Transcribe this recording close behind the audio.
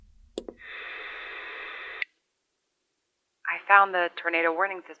found the tornado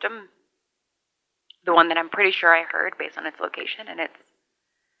warning system. The one that I'm pretty sure I heard based on its location, and it's...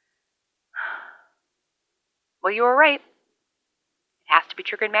 Well, you were right. It has to be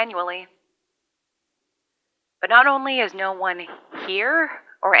triggered manually. But not only is no one here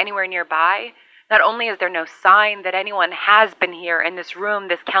or anywhere nearby, not only is there no sign that anyone has been here in this room,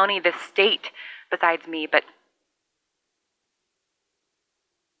 this county, this state besides me, but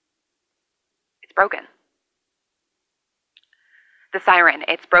it's broken. The siren,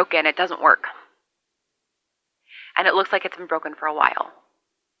 it's broken. It doesn't work. And it looks like it's been broken for a while.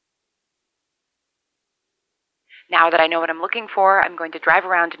 Now that I know what I'm looking for, I'm going to drive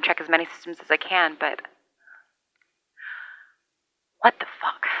around and check as many systems as I can, but... What the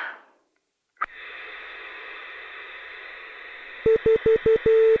fuck?